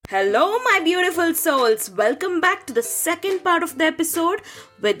Hello, my beautiful souls. Welcome back to the second part of the episode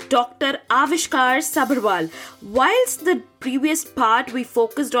with Dr. Avishkar Sabharwal. Whilst the previous part we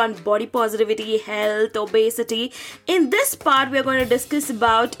focused on body positivity, health, obesity, in this part we are going to discuss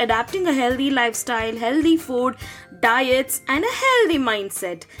about adapting a healthy lifestyle, healthy food, diets, and a healthy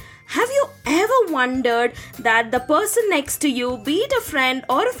mindset. Have you ever wondered that the person next to you, be it a friend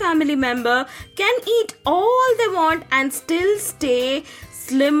or a family member, can eat all they want and still stay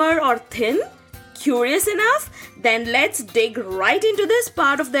slimmer or thin? Curious enough? Then let's dig right into this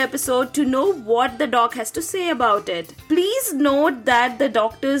part of the episode to know what the doc has to say about it. Please note that the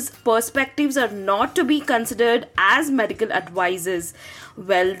doctor's perspectives are not to be considered as medical advices.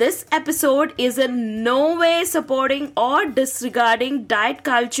 Well, this episode is in no way supporting or disregarding diet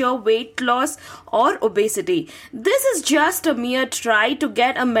culture, weight loss, or obesity. This is just a mere try to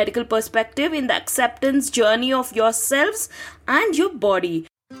get a medical perspective in the acceptance journey of yourselves and your body.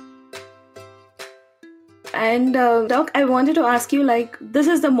 And Doc, I wanted to ask you, this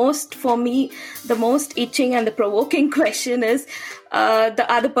is the most, for me, the most itching and the provoking question is the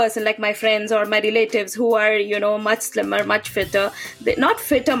other person, like my friends or my relatives who are, much slimmer, much fitter. Not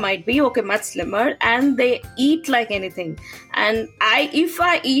fitter might be, okay, much slimmer, and they eat like anything. And if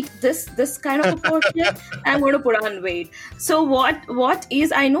I eat this kind of a portion, I'm going to put on weight. So what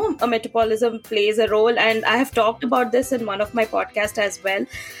is, I know a metabolism plays a role, and I have talked about this in one of my podcasts as well.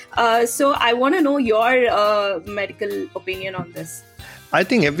 So I want to know your medical opinion on this. I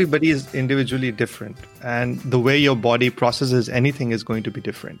think everybody is individually different, and the way your body processes anything is going to be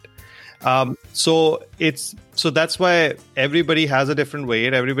different. So that's why everybody has a different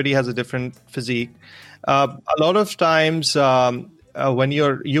weight. Everybody has a different physique. A lot of times, when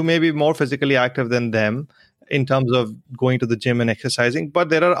you may be more physically active than them in terms of going to the gym and exercising, but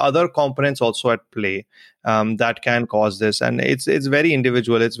there are other components also at play that can cause this, and it's very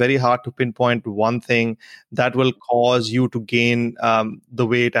individual. It's very hard to pinpoint one thing that will cause you to gain the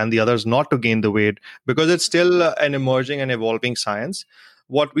weight and the others not to gain the weight, because it's still an emerging and evolving science.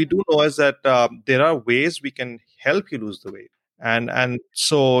 What we do know is that there are ways we can help you lose the weight, and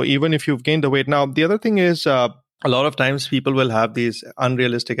so even if you've gained the weight. Now, the other thing is, a lot of times people will have these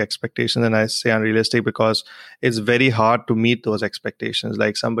unrealistic expectations, and I say unrealistic because it's very hard to meet those expectations.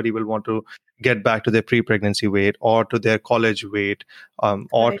 Like somebody will want to get back to their pre-pregnancy weight or to their college weight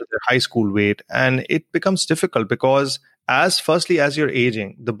or to their high school weight. And it becomes difficult because firstly, as you're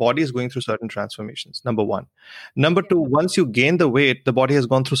aging, the body is going through certain transformations, number one. Number two, once you gain the weight, the body has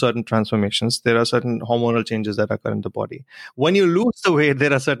gone through certain transformations. There are certain hormonal changes that occur in the body. When you lose the weight,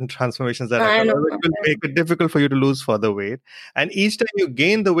 there are certain transformations that occur, which will make it difficult for you to lose further weight. And each time you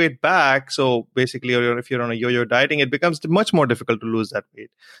gain the weight back, so basically, if you're on a yo-yo dieting, it becomes much more difficult to lose that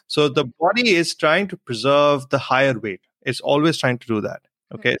weight. So the body is trying to preserve the higher weight. It's always trying to do that.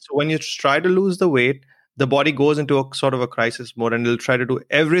 Okay. So when you try to lose the weight, the body goes into a sort of a crisis mode, and it'll try to do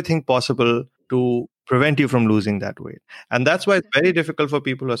everything possible to prevent you from losing that weight. And that's why it's very difficult for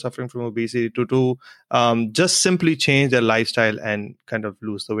people who are suffering from obesity to just simply change their lifestyle and kind of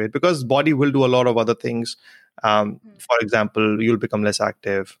lose the weight, because body will do a lot of other things. For example, you'll become less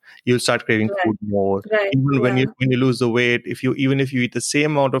active. You'll start craving food more. Even when you lose the weight, even if you eat the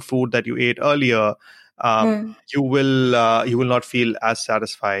same amount of food that you ate earlier, you will not feel as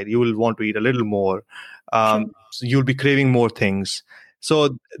satisfied. You will want to eat a little more. So you'll be craving more things.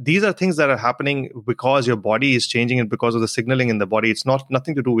 So these are things that are happening because your body is changing and because of the signaling in the body. It's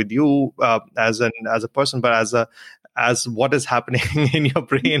nothing to do with you as a person, but as what is happening in your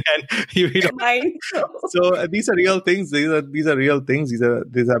brain and so these are real things. These are real things.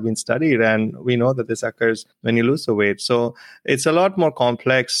 These have been studied, and we know that this occurs when you lose the weight. So it's a lot more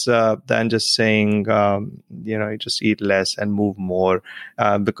complex than just saying you just eat less and move more,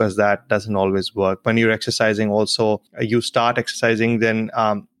 because that doesn't always work. When you're exercising, also you start exercising, then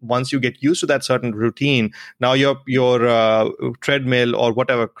once you get used to that certain routine, now your treadmill or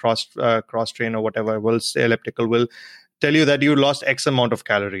whatever cross train or whatever will say elliptical will tell you that you lost X amount of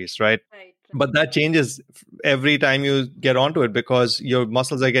calories, right? But that changes every time you get onto it, because your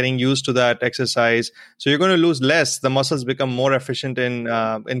muscles are getting used to that exercise. So you're going to lose less. The muscles become more efficient in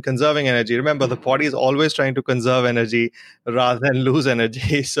conserving energy. Remember, the body is always trying to conserve energy rather than lose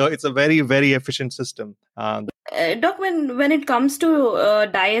energy. So it's a very, very efficient system. Doc, when it comes to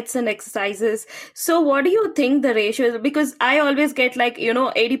diets and exercises, so what do you think the ratio is? Because I always get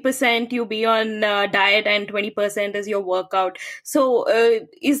 80% you be on diet and 20% is your workout. So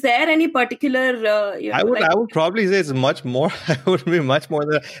is there any particular I would probably say it's much more. I would be much more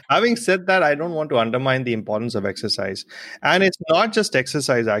than. Having said that, I don't want to undermine the importance of exercise, and it's not just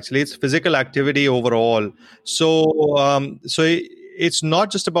exercise. Actually, it's physical activity overall. So it's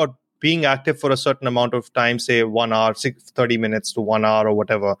not just about being active for a certain amount of time, say 1 hour, 30 minutes to 1 hour or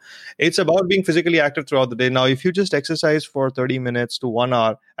whatever. It's about being physically active throughout the day. Now, if you just exercise for 30 minutes to 1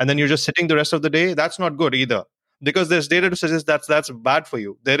 hour and then you're just sitting the rest of the day, that's not good either. Because there's data to suggest that's bad for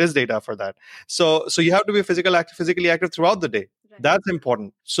you. There is data for that. So you have to be physically active throughout the day. That's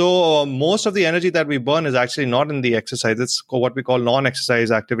important. So most of the energy that we burn is actually not in the exercise. It's what we call non-exercise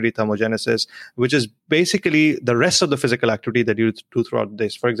activity thermogenesis, which is basically the rest of the physical activity that you do throughout the day.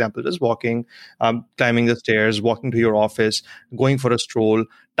 For example, just walking, climbing the stairs, walking to your office, going for a stroll,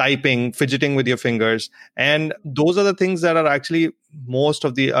 typing, fidgeting with your fingers. And those are the things that are actually most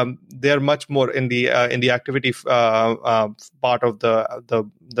of the, they're much more in the activity part of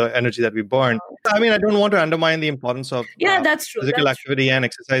the energy that we burn. I mean, I don't want to undermine the importance of that's true. physical activity and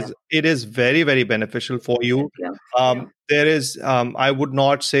exercise. Yeah. It is very, very beneficial for you. There is, I would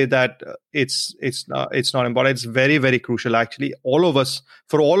not say that it's not important. It's very, very crucial. Actually,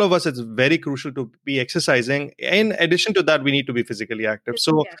 for all of us, it's very crucial to be exercising. In addition to that, we need to be physically active.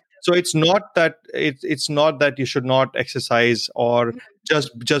 So it's not that it's not that you should not exercise or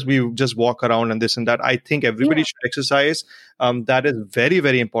just walk around and this and that. I think everybody should exercise. That is very,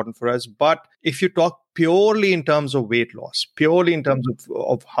 very important for us. But if you talk purely in terms of weight loss, purely in terms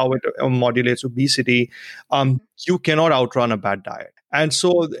of how it modulates obesity, you cannot outrun a bad diet. And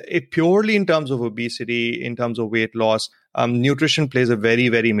so it purely in terms of obesity, in terms of weight loss, nutrition plays a very,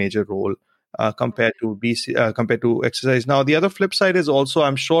 very major role. Compared to exercise. Now, the other flip side is also,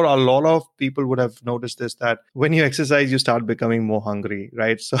 I'm sure a lot of people would have noticed this, that when you exercise, you start becoming more hungry,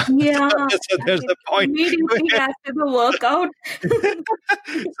 right? So, so there's the point. Immediately after the workout.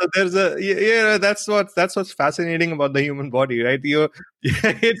 So there's that's what's fascinating about the human body, right?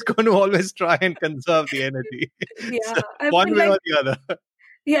 It's going to always try and conserve the energy. One way or the other.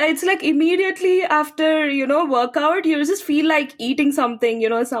 Yeah, it's like immediately after, workout, you just feel like eating something,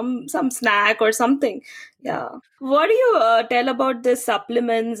 some snack or something. Yeah. What do you tell about the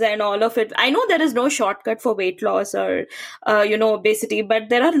supplements and all of it? I know there is no shortcut for weight loss or, obesity, but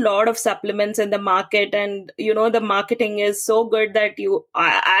there are a lot of supplements in the market, and, the marketing is so good that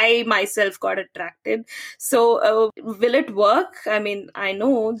I myself got attracted. So will it work? I mean, I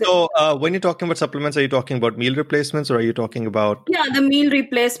know. So when you're talking about supplements, are you talking about meal replacements or are you talking about? Yeah, the meal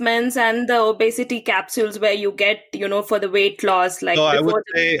replacements and the obesity capsules where you get, for the weight loss. Like, so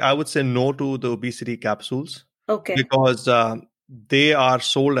I would say no to the obesity capsules. Okay. Because they are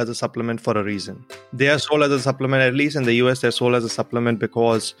sold as a supplement for a reason. They are sold as a supplement, at least in the US, they're sold as a supplement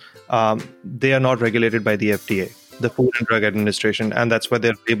because they are not regulated by the FDA, the Food and Drug Administration. And that's why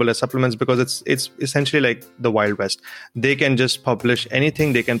they're labeled as supplements, because it's essentially like the Wild West. They can just publish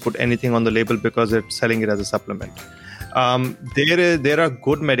anything, they can put anything on the label because they're selling it as a supplement. There are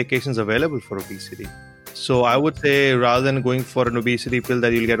good medications available for obesity. So I would say, rather than going for an obesity pill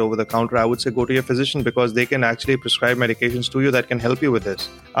that you'll get over the counter, I would say go to your physician, because they can actually prescribe medications to you that can help you with this.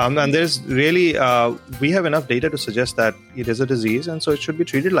 And there's really, we have enough data to suggest that it is a disease, and so it should be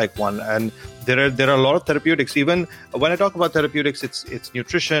treated like one. And there are a lot of therapeutics. Even when I talk about therapeutics, it's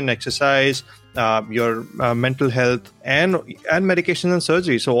nutrition, exercise, your mental health, and medication and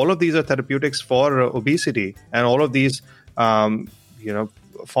surgery. So all of these are therapeutics for obesity, and all of these,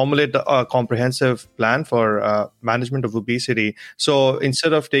 formulate a comprehensive plan for management of obesity. So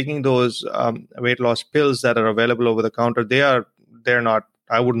instead of taking those weight loss pills that are available over the counter, they're not.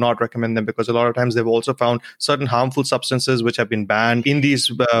 I would not recommend them, because a lot of times they've also found certain harmful substances which have been banned in these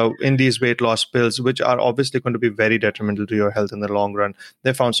weight loss pills, which are obviously going to be very detrimental to your health in the long run.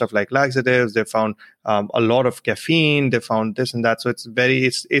 They found stuff like laxatives. They found a lot of caffeine. They found this and that. So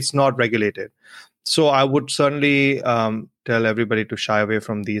it's not regulated. So I would certainly tell everybody to shy away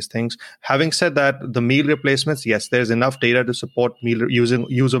from these things. Having said that, the meal replacements, yes, there's enough data to support use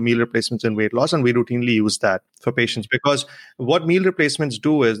of meal replacements in weight loss, and we routinely use that for patients, because what meal replacements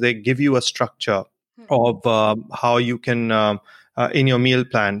do is they give you a structure of how you can in your meal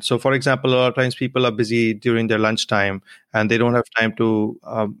plan. So, for example, a lot of times people are busy during their lunchtime and they don't have time to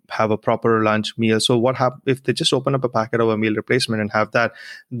have a proper lunch meal. So what happens if they just open up a packet of a meal replacement and have that?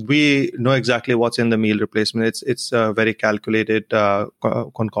 We know exactly what's in the meal replacement. It's a very calculated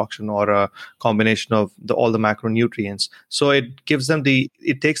concoction or a combination of all the macronutrients. So it gives them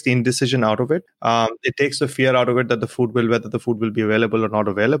it takes the indecision out of it. It takes the fear out of it that whether the food will be available or not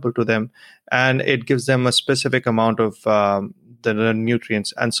available to them. And it gives them a specific amount of the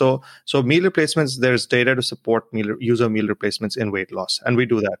nutrients. And so meal replacements, there's data to support use of meal replacements in weight loss, and we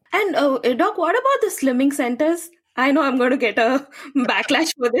do that. And Doc, what about the slimming centers? I know I'm going to get a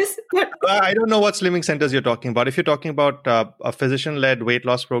backlash for this, but I don't know what slimming centers you're talking about. If you're talking about a physician-led weight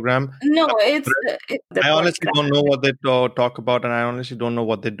loss program, no, it's the I body honestly don't know class. what they talk about, and I honestly don't know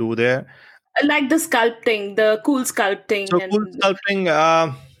what they do there. Like the sculpting, the cool So sculpting, cool and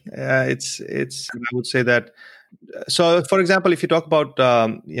sculpting, it's. I would say that. So, for example, if you talk about,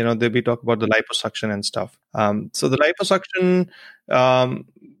 we talk about the liposuction and stuff. So the liposuction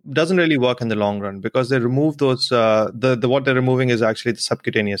doesn't really work in the long run because they remove those. The what they're removing is actually the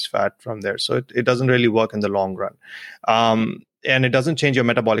subcutaneous fat from there. So it doesn't really work in the long run, and it doesn't change your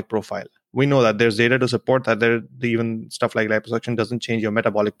metabolic profile. We know that there's data to support that. Even stuff like liposuction doesn't change your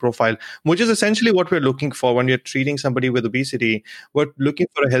metabolic profile, which is essentially what we're looking for when we're treating somebody with obesity. We're looking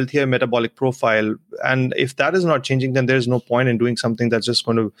for a healthier metabolic profile. And if that is not changing, then there's no point in doing something that's just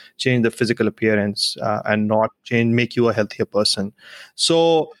going to change the physical appearance and not make you a healthier person.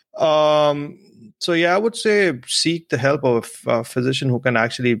 So yeah, I would say seek the help of a physician who can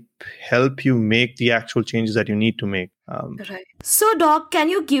actually help you make the actual changes that you need to make. right. So, Doc, can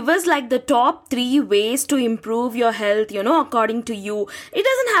you give us like the top 3 ways to improve your health, according to you? It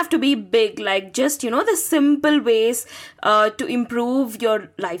doesn't have to be big, like just, the simple ways to improve your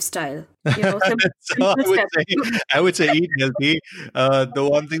lifestyle. So Simple steps. I would say eat healthy. The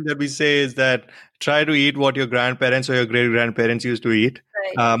one thing that we say is that try to eat what your grandparents or your great grandparents used to eat.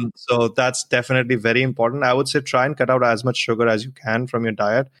 Right. So that's definitely very important. I would say try and cut out as much sugar as you can from your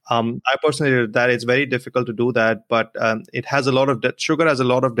diet. I personally did that. It's very difficult to do that, but it has a lot of sugar has a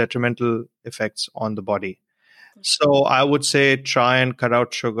lot of detrimental effects on the body. So I would say try and cut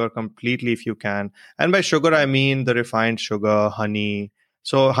out sugar completely if you can. And by sugar, I mean the refined sugar, honey.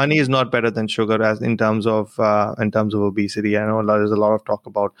 So honey is not better than sugar as in terms of obesity. I know there's a lot of talk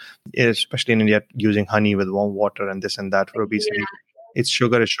about, especially in India, using honey with warm water and this and that for obesity. It's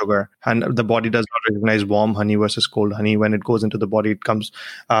sugar is sugar, and the body does not recognize warm honey versus cold honey. When it goes into the body, it comes,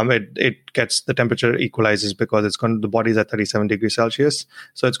 it gets the temperature equalizes because the body is at 37 degrees Celsius,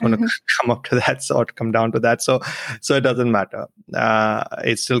 so it's going to come up to that, or come down to that. So it doesn't matter.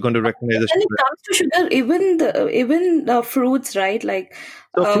 It's still going to recognize the When it sugar. comes to sugar, even fruits, right? Like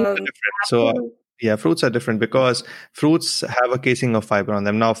So fruits are different. So apple. yeah, fruits are different because fruits have a casing of fiber on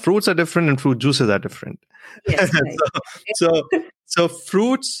them. Now, fruits are different and fruit juices are different. Yes, right. so, so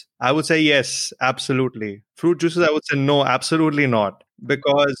fruits, I would say yes, absolutely. Fruit juices, I would say no, absolutely not.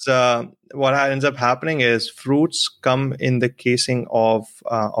 Because what ends up happening is fruits come in the casing of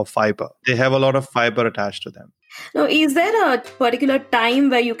fiber. They have a lot of fiber attached to them. Now, is there a particular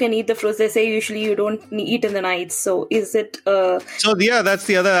time where you can eat the fruits? They say usually you don't eat in the night. So is it? So yeah, that's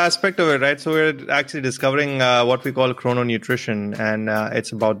the other aspect of it, right? So we're actually discovering what we call chrononutrition, and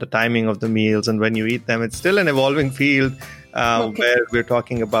it's about the timing of the meals and when you eat them. It's still an evolving field where we're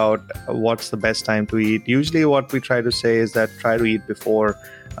talking about what's the best time to eat. Usually, what we try to say is that try to eat before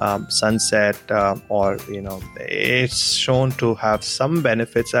sunset, or it's shown to have some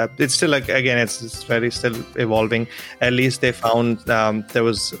benefits. It's still it's very still evolving. At least they found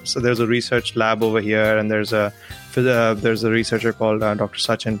there's a research lab over here, and there's a researcher called Dr.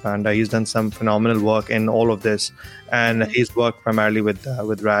 Sachin Panda. He's done some phenomenal work in all of this, and he's worked primarily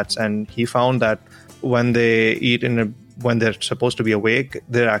with rats, and he found that when they eat when they're supposed to be awake,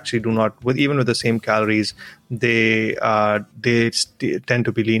 they actually do not, even with the same calories, they tend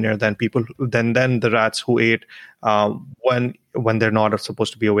to be leaner than the rats who ate when they're not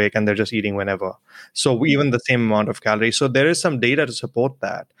supposed to be awake and they're just eating whenever. So even the same amount of calories. So there is some data to support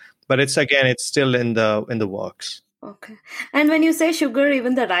that, but it's still in the works. Okay. And when you say sugar,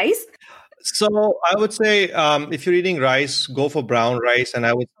 even the rice? So I would say if you're eating rice, go for brown rice. And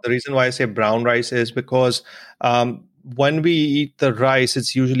the reason why I say brown rice is because when we eat the rice,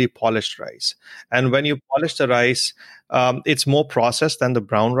 it's usually polished rice. And when you polish the rice, it's more processed than the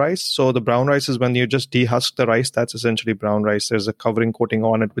brown rice. So the brown rice is when you just dehusk the rice. That's essentially brown rice. There's a covering coating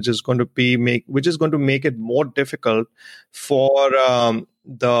on it, which is going to make it more difficult for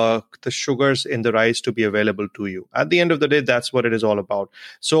the sugars in the rice to be available to you. At the end of the day, that's what it is all about.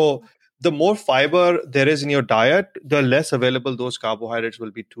 So the more fiber there is in your diet, the less available those carbohydrates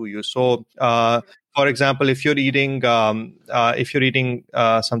will be to you. So, for example, if you're eating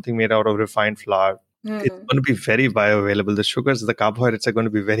something made out of refined flour, it's going to be very bioavailable. The sugars, the carbohydrates are going to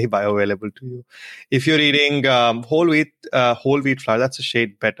be very bioavailable to you. If you're eating whole wheat flour, that's a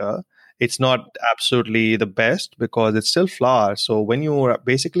shade better. It's not absolutely the best because it's still flour. So when you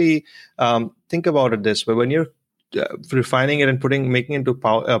basically think about it this way, when you're refining it and making it into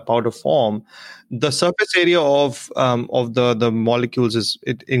powder form, the surface area of the molecules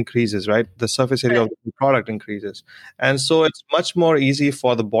it increases, right? The surface area of the product increases, and so it's much more easy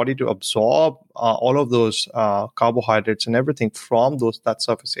for the body to absorb all of those carbohydrates and everything from that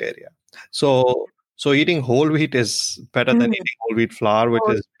surface area. So eating whole wheat is better than eating whole wheat flour, which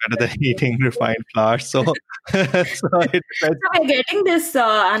is better than eating refined flour. So, so we're getting this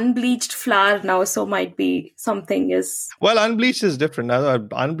unbleached flour now. So might be something is. Well, unbleached is different.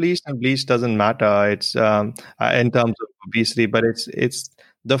 Unbleached and bleached doesn't matter. It's in terms of obesity, but it's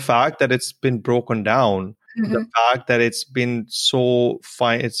the fact that it's been broken down. The fact that it's been so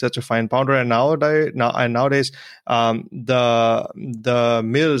fine, it's such a fine powder, and nowadays, the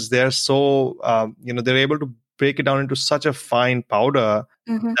mills, they're so they're able to break it down into such a fine powder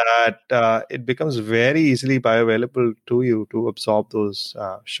that it becomes very easily bioavailable to you to absorb those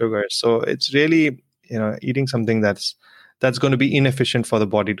sugars. So it's really eating something that's going to be inefficient for the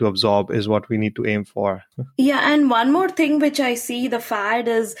body to absorb is what we need to aim for. Yeah, and one more thing which I see the fad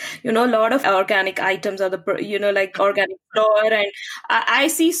is, a lot of organic items are like organic flour, and I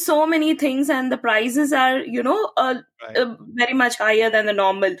see so many things, and the prices are, very much higher than the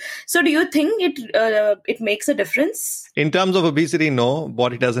normal. So do you think it makes a difference? In terms of obesity, no.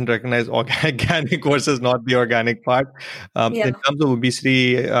 Body doesn't recognize organic versus not the organic part. In terms of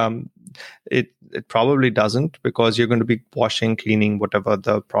obesity, it probably doesn't, because you're going to be washing, cleaning whatever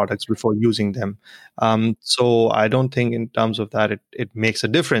the products before using them. So I don't think in terms of that it makes a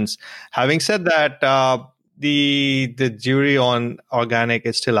difference. Having said that, the jury on organic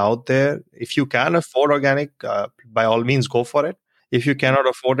is still out there. If you can afford organic, by all means go for it. If you cannot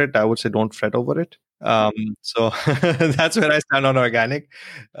afford it, I would say don't fret over it. So that's where I stand on organic.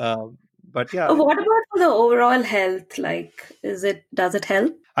 But yeah. What about for the overall health? Like, does it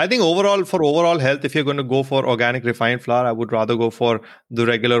help? I think for overall health, if you're going to go for organic refined flour, I would rather go for the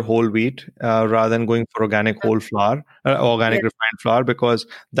regular whole wheat rather than going for organic whole flour, organic refined flour, because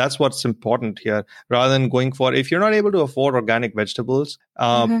that's what's important here. Rather than going for, if you're not able to afford organic vegetables,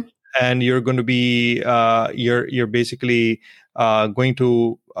 and you're going to be, you're basically going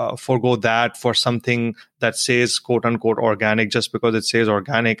to forego that for something that says quote unquote organic just because it says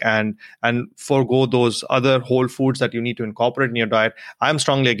organic, and forego those other whole foods that you need to incorporate in your diet. I'm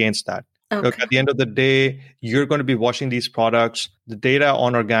strongly against that. Okay. Look, at the end of the day, you're going to be washing these products. The data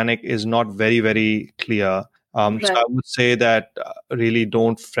on organic is not very, very clear. Right. So I would say that really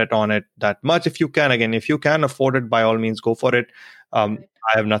don't fret on it that much. If you can afford it, by all means, go for it. I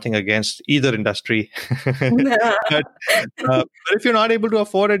have nothing against either industry. but if you're not able to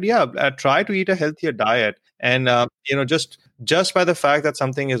afford it, try to eat a healthier diet. And, just by the fact that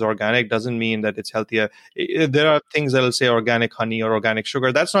something is organic doesn't mean that it's healthier. There are things that will say organic honey or organic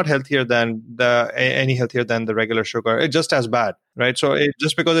sugar. That's not healthier than any healthier than the regular sugar. It's just as bad, right? So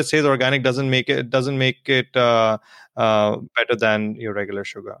just because it says organic doesn't make it better than your regular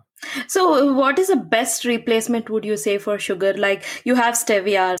sugar. So what is the best replacement, would you say, for sugar? Like, you have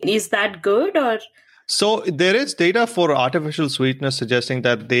stevia. Is that good, or? So there is data for artificial sweeteners suggesting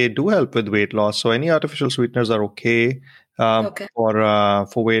that they do help with weight loss. So any artificial sweeteners are okay for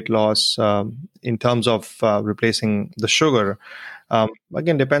weight loss in terms of replacing the sugar.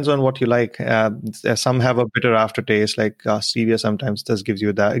 Again, depends on what you like. Some have a bitter aftertaste, like stevia sometimes does give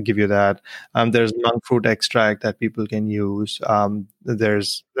you that. There's monk fruit extract that people can use.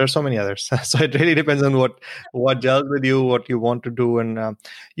 There's so many others. So it really depends on what gels with you, what you want to do. And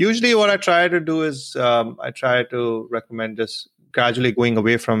usually what I try to do is I try to recommend just gradually going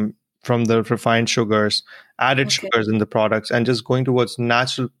away from the refined sugars, added sugars in the products, and just going towards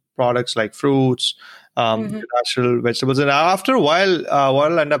natural products like fruits, natural vegetables. And after a while, what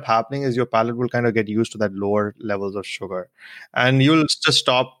will end up happening is your palate will kind of get used to that lower levels of sugar, and you'll just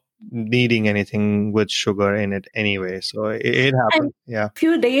stop needing anything with sugar in it anyway. So it happens. Yeah.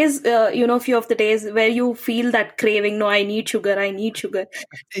 Few days, few of the days where you feel that craving, no, I need sugar.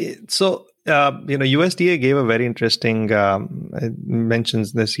 So, USDA gave a very interesting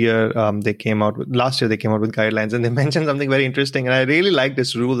mentions this year. Last year they came out with guidelines, and they mentioned something very interesting. And I really like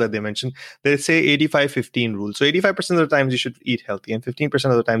this rule that they mentioned. They say 85-15 rule. So 85% of the times you should eat healthy, and 15%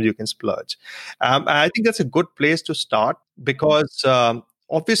 of the times you can splurge. I think that's a good place to start, because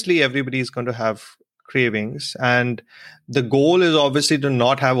obviously everybody is going to have cravings, and the goal is obviously to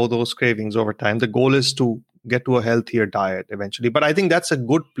not have all those cravings over time. The goal is to get to a healthier diet eventually. But I think that's a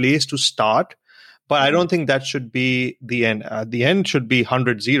good place to start. But I don't think that should be the end. The end should be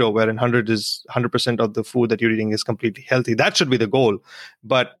 100-0, wherein 100 is 100% of the food that you're eating is completely healthy. That should be the goal.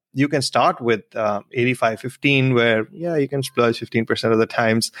 But you can start with 85-15, where you can splurge 15% of the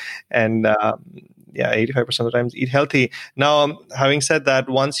times, and 85% of the times eat healthy. Now, having said that,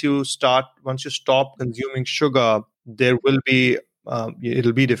 once you stop consuming sugar, there will be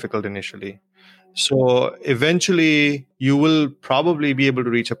it'll be difficult initially. So eventually, you will probably be able to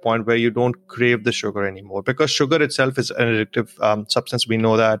reach a point where you don't crave the sugar anymore, because sugar itself is an addictive substance. We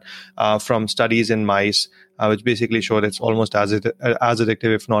know that from studies in mice, which basically show that it's almost as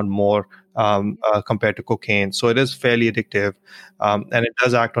addictive, if not more, compared to cocaine. So it is fairly addictive, and it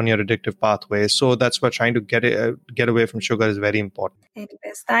does act on your addictive pathway. So that's why trying to get away from sugar is very important.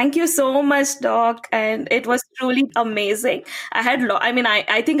 Anyways, thank you so much, Doc, and it was truly amazing.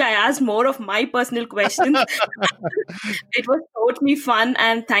 I think I asked more of my personal questions. It was totally fun,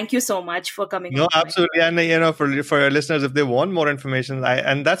 and thank you so much for coming. No, absolutely. And for your listeners, if they want more information,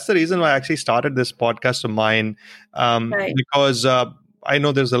 and that's the reason why I actually started this podcast of mine, because I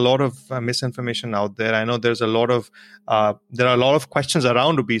know there's a lot of misinformation out there. I know there are a lot of questions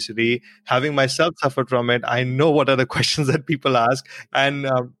around obesity. Having myself suffered from it, I know what are the questions that people ask, and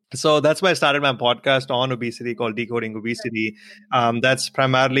so that's why I started my podcast on obesity called Decoding Obesity. That's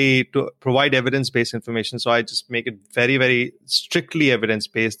primarily to provide evidence-based information. So I just make it very, very strictly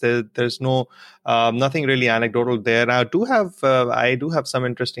evidence-based. There's no nothing really anecdotal there. I do have some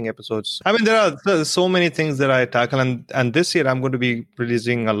interesting episodes. I mean, there are so many things that I tackle, and this year I'm going to be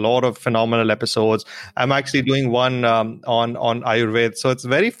releasing a lot of phenomenal episodes. I'm actually doing one on Ayurveda, so it's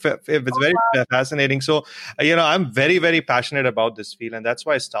very fascinating. So I'm very, very passionate about this field, and that's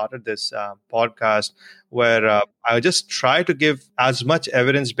why I started this podcast, where I just try to give as much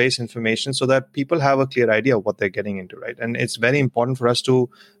evidence-based information so that people have a clear idea of what they're getting into, right? And it's very important for us to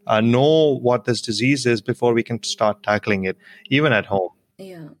know what this disease is before we can start tackling it, even at home.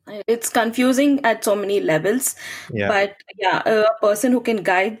 Yeah, it's confusing at so many levels, but a person who can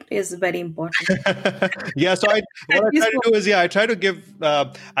guide is very important. So what I try to do is I try to give.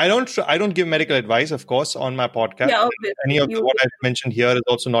 I don't give medical advice, of course, on my podcast. Yeah, any of what I've mentioned here is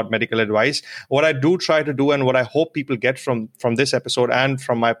also not medical advice. What I do try to do, and what I hope people get from this episode and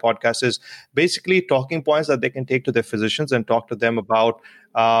from my podcast, is basically talking points that they can take to their physicians and talk to them about.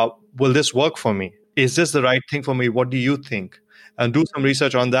 Will this work for me? Is this the right thing for me? What do you think? And do some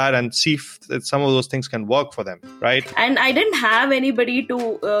research on that and see if some of those things can work for them, right? And I didn't have anybody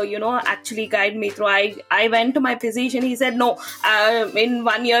to, actually guide me through. I went to my physician. He said, no, in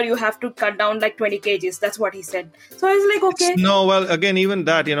 1 year, you have to cut down like 20 kgs. That's what he said. So I was like, okay. No, well, again, even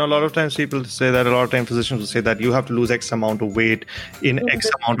that, a lot of times people say that, a lot of times physicians will say that you have to lose X amount of weight in X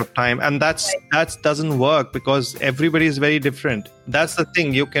amount of time. And that doesn't work, because everybody is very different. That's the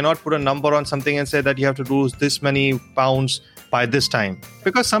thing. You cannot put a number on something and say that you have to lose this many pounds by this time,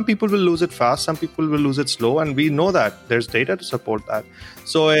 because some people will lose it fast, some people will lose it slow, and we know that there's data to support that.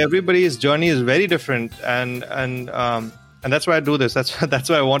 So everybody's journey is very different, and that's why I do this. That's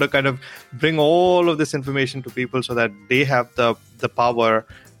why I want to kind of bring all of this information to people so that they have the power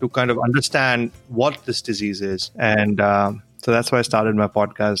to kind of understand what this disease is. And so that's why I started my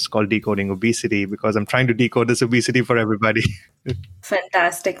podcast called Decoding Obesity, because I'm trying to decode this obesity for everybody.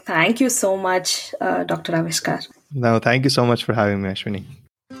 Fantastic. Thank you so much, Dr. Avishkar. No, thank you so much for having me, Ashwini.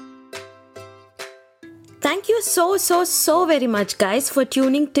 Thank you so very much, guys, for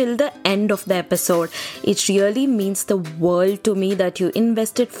tuning till the end of the episode. It really means the world to me that you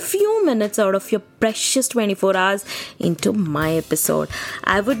invested few minutes out of your precious 24 hours into my episode.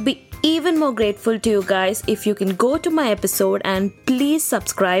 I would be even more grateful to you guys if you can go to my episode and please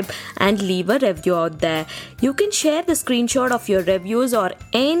subscribe and leave a review out there. You can share the screenshot of your reviews or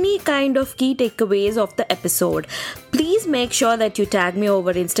any kind of key takeaways of the episode. Please make sure that you tag me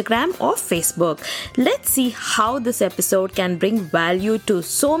over Instagram or Facebook. Let's see how this episode can bring value to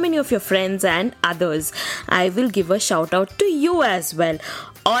so many of your friends and others. I will give a shout out to you as well.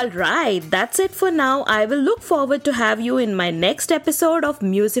 Alright, that's it for now. I will look forward to have you in my next episode of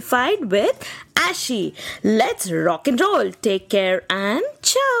Musified with Ashi. Let's rock and roll. Take care and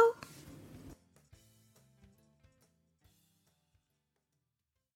ciao.